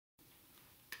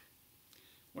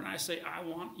When I say I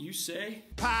want, you say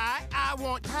pie. I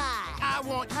want pie. I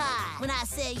want Pie. When I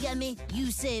say yummy, you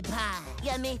say pie.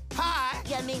 Yummy. pie.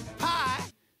 Yummy. Pie.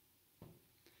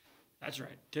 that's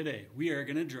right. Today we are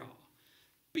gonna draw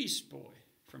Beast Boy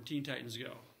from Teen Titans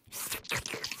Go.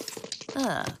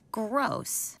 Ugh,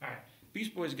 gross. All right,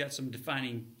 Beast Boy's got some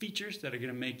defining features that are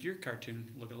gonna make your cartoon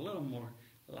look a little more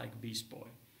like Beast Boy.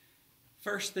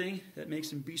 First thing that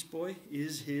makes him Beast Boy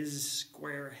is his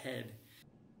square head.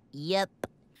 Yep.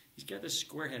 He's got this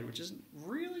square head, which isn't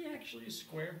really actually a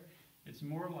square. It's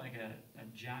more like a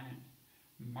giant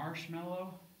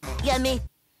marshmallow. Yummy.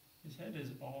 His head is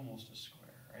almost a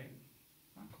square, right?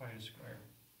 Not quite a square.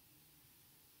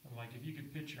 But like if you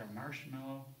could picture a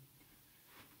marshmallow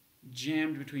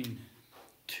jammed between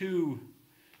two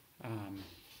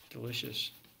delicious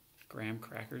graham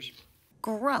crackers.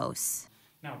 Gross.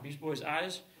 Now, Beast Boy's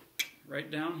eyes,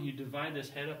 right down, you divide this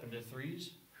head up into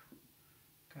threes,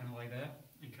 kind of like that,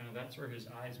 and kind of that's where his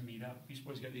eyes meet up. Beast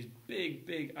Boy's got these big,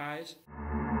 big eyes.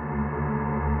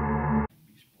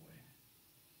 Beast Boy.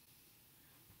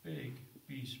 Big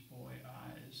Beast Boy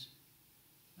eyes.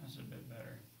 That's a bit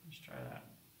better. Let's try that.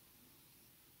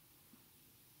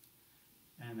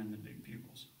 And then the big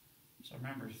pupils. So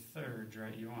remember thirds,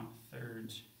 right? You want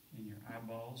thirds in your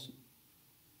eyeballs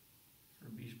for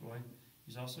Beast Boy.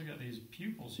 He's also got these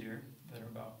pupils here that are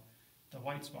about the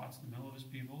white spots in the middle of his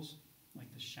pupils,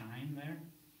 like the shine there.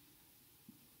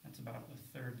 That's about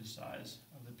a third the size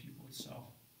of the pupil itself.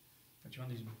 But you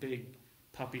want these big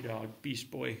puppy dog Beast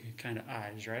Boy kind of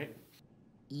eyes, right?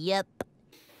 Yep.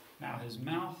 Now his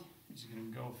mouth is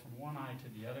going to go from one eye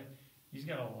to the other. He's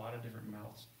got a lot of different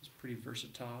mouths. He's pretty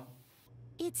versatile.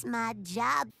 It's my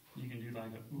job. You can do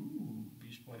like a ooh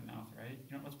Beast Boy mouth, right?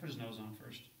 You know, let's put his nose on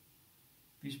first.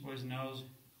 Beast Boy's nose,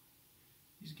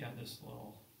 he's got this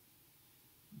little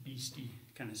beastie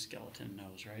kind of skeleton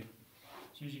nose, right?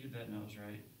 As soon as you get that nose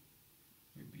right,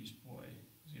 your Beast Boy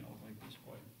is going to look like Beast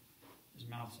Boy. His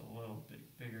mouth's a little bit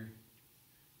bigger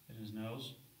than his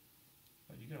nose,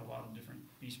 but you got a lot of different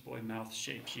Beast Boy mouth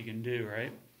shapes you can do,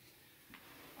 right?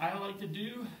 I like to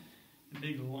do the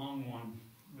big long one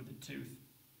with a tooth.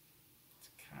 It's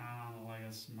kind of like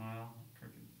a smile, a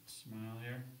crooked smile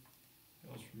here.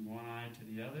 Goes from one eye to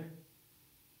the other.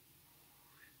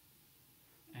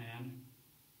 And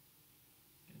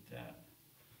get that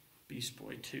Beast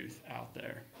Boy tooth out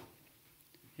there.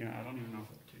 You know, I don't even know if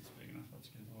that tooth's big enough. Let's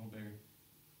get it a little bigger.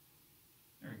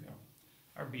 There we go.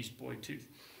 Our Beast Boy tooth.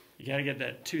 You got to get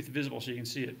that tooth visible so you can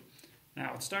see it.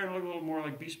 Now, it's starting to look a little more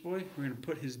like Beast Boy. We're going to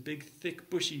put his big, thick,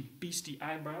 bushy, beastie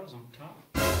eyebrows on top.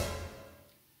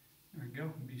 There we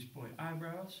go, Beast Boy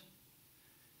eyebrows.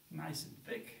 Nice and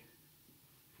thick.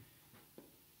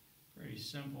 Very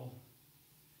simple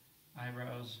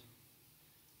eyebrows,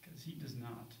 because he does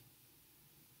not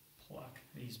pluck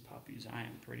these puppies, I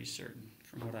am pretty certain,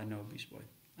 from what I know of Beast Boy.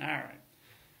 Alright,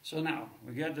 so now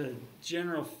we got the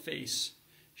general face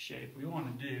shape. We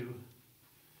want to do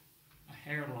a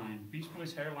hairline. Beast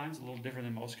Boy's hairline is a little different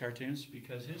than most cartoons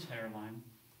because his hairline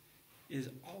is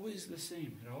always the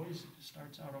same. It always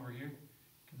starts out over here,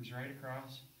 comes right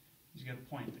across. He's got a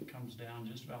point that comes down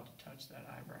just about to touch that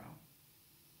eyebrow,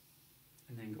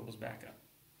 and then goes back up.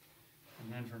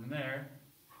 And then from there,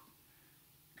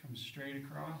 comes straight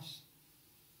across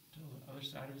to the other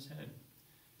side of his head.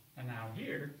 And now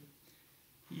here,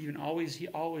 he always,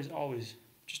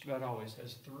 just about always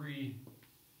has three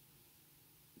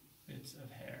bits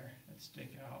of hair that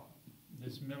stick out.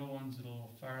 This middle one's a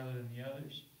little farther than the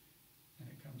others, and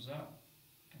it comes up,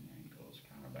 and then goes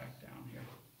kind of back down here.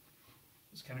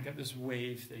 It's kind of got this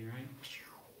wave thing, right?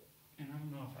 And I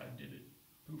don't know if I did it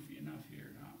poofy enough here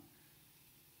or not.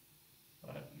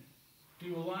 But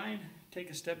do a line, take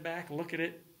a step back, look at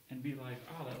it, and be like,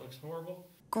 oh, that looks horrible.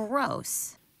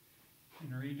 Gross.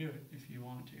 And redo it if you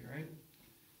want to, right?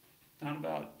 Not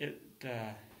about it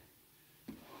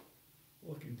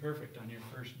looking perfect on your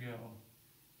first go.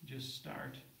 Just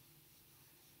start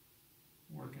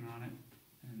working on it,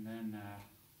 and then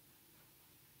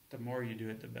the more you do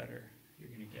it, the better you're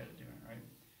going to get at doing it, right?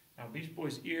 Now, Beast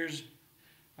Boy's ears,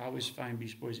 I always find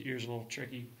Beast Boy's ears a little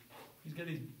tricky. He's got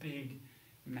these big,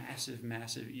 massive,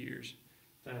 massive ears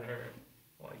that are,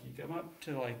 like, you come up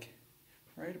to, like,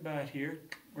 right about here,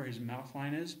 where his mouth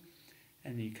line is,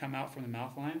 and you come out from the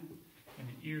mouth line, and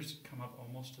the ears come up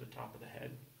almost to the top of the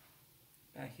head,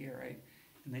 back here, right?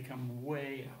 And they come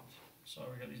way out. So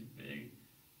we got these big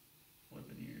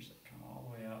flipping ears that come all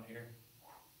the way out here.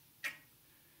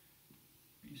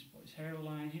 Beast Boy's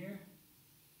hairline here,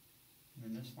 and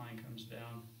then this line comes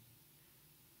down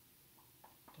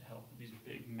to help with these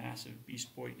big, massive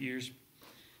Beast Boy ears.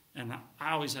 And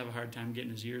I always have a hard time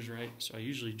getting his ears right, so I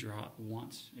usually draw it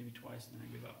once, maybe twice, and then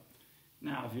I give up.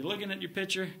 Now, if you're looking at your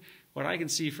picture, what I can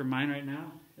see from mine right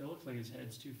now, it looks like his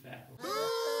head's too fat.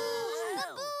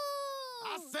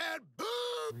 I said boo!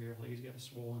 Here, like he's got a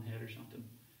swollen head or something.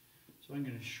 So I'm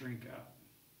going to shrink up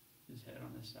his head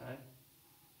on this side,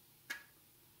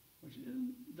 which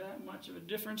isn't that much of a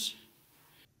difference.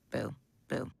 Boo,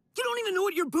 boo. You don't even know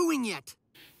what you're booing yet.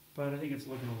 But I think it's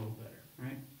looking a little better,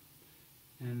 right?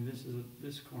 And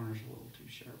this corner's a little too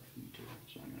sharp for me too,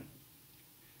 so I'm going to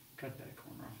cut that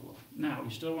corner off a little. Now,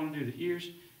 we still want to do the ears.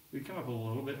 We come up a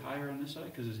little bit higher on this side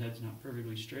because his head's not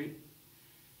perfectly straight.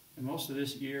 And most of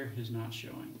this ear is not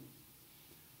showing.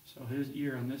 So his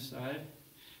ear on this side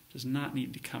does not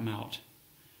need to come out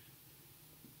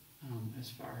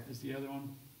as far as the other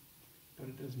one, but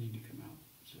it does need to come out.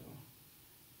 So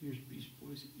here's Beast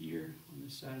Boy's ear on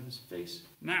this side of his face.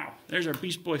 Now, there's our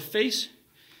Beast Boy face.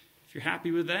 If you're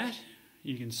happy with that,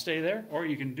 you can stay there, or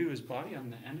you can do his body on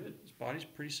the end of it. His body's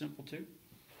pretty simple too.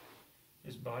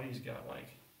 His body's got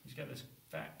he's got this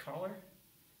fat collar.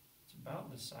 It's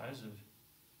about the size of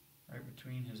right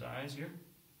between his eyes here.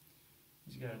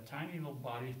 He's got a tiny little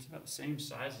body. It's about the same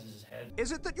size as his head.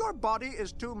 Is it that your body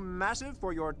is too massive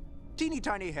for your teeny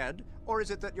tiny head, or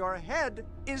is it that your head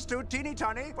is too teeny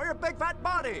tiny for your big fat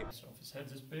body? So if his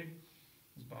head's this big,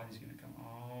 his body's going to come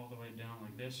all the way down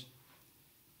like this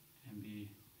and be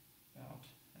about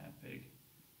that big.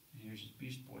 And here's his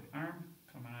Beast Boy arm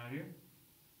coming out here.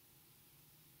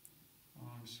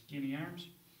 Long skinny arms.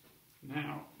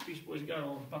 Now, Beast Boy's got a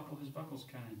little buckle. His buckle's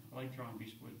kind of, I like drawing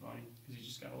Beast Boy's body because he's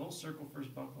just got a little circle for his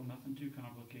buckle, nothing too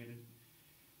complicated.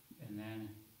 And then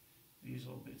these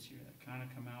little bits here that kind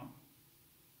of come out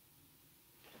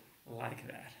like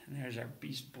that. And there's our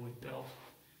Beast Boy belt.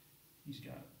 He's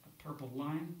got a purple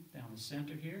line down the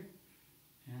center here.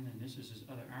 And then this is his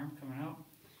other arm coming out.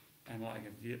 And like,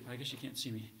 I guess you can't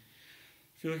see me.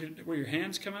 If you look at where your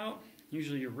hands come out,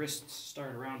 usually your wrists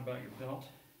start around about your belt.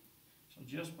 So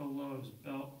just below his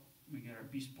belt, we get our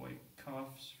Beast Boy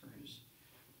cuffs for his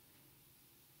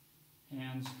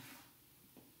hands.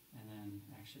 And then,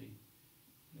 actually,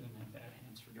 he doesn't have bad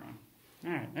hands for drawing.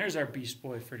 All right, there's our Beast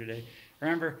Boy for today.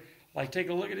 Remember, take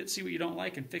a look at it, see what you don't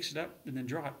like, and fix it up, and then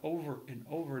draw it over and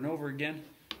over and over again.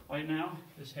 Right now,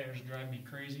 this hair's driving me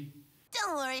crazy.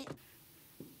 Don't worry.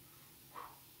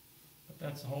 But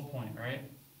that's the whole point, right?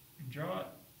 You draw it,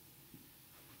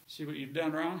 see what you've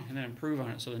done wrong, and then improve on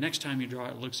it. So the next time you draw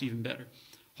it, it looks even better.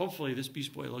 Hopefully this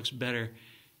Beast Boy looks better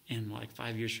in like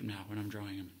 5 years from now when I'm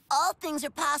drawing him. All things are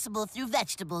possible through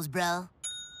vegetables, bro. All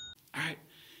right.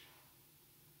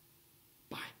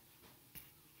 Bye.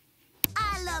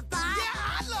 I love pie. Yeah,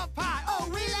 I love pie. Oh,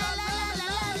 we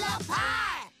love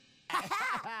pie.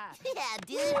 Yeah,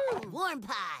 dude. Warm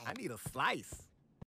pie. I need a slice.